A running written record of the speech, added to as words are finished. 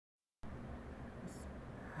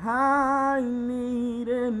I need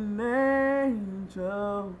an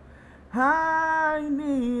angel. I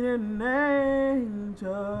need an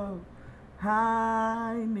angel.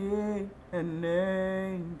 I need an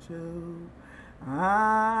angel.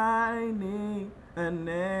 I need an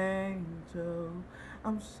angel.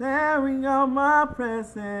 I'm sharing all my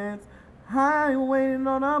presents. I ain't waiting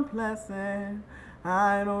on a blessing.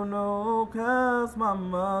 I don't know 'cause my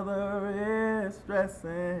mother is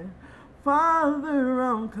stressing. Father,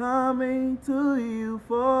 I'm coming to you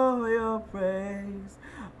for your praise.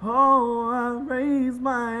 Oh, I raise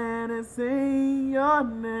my hand and sing your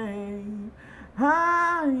name.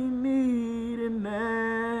 I need an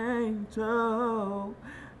angel.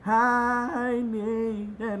 I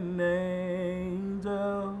need an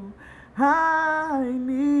angel. I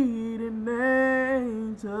need an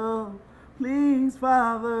angel. Please,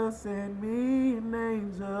 Father, send me an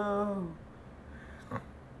angel.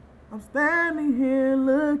 I'm standing here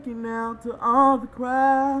looking out to all the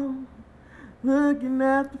crowd, looking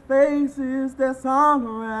at the faces that's all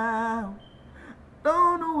around.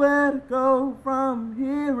 Don't know where to go from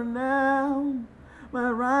here and now,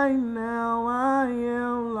 but right now I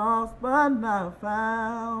am lost but not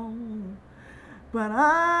found. But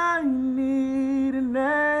I need an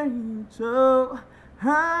angel.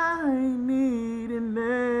 I need an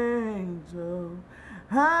angel.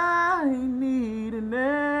 I need an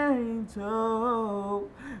angel.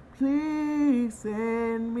 Please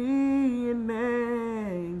send me an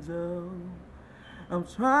angel. I'm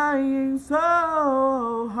trying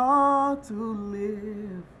so hard to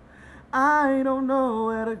live. I don't know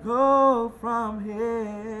where to go from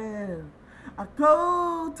here. I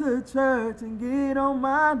go to church and get on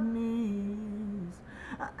my knees.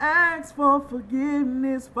 I ask for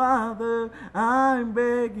forgiveness, Father. I'm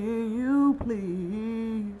begging you,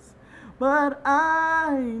 please. But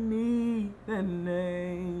I need an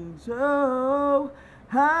angel.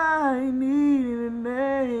 I need an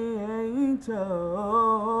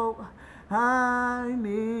angel. I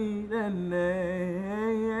need an angel.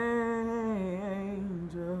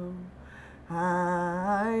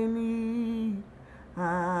 I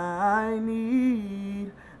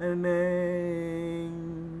need an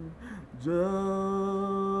angel.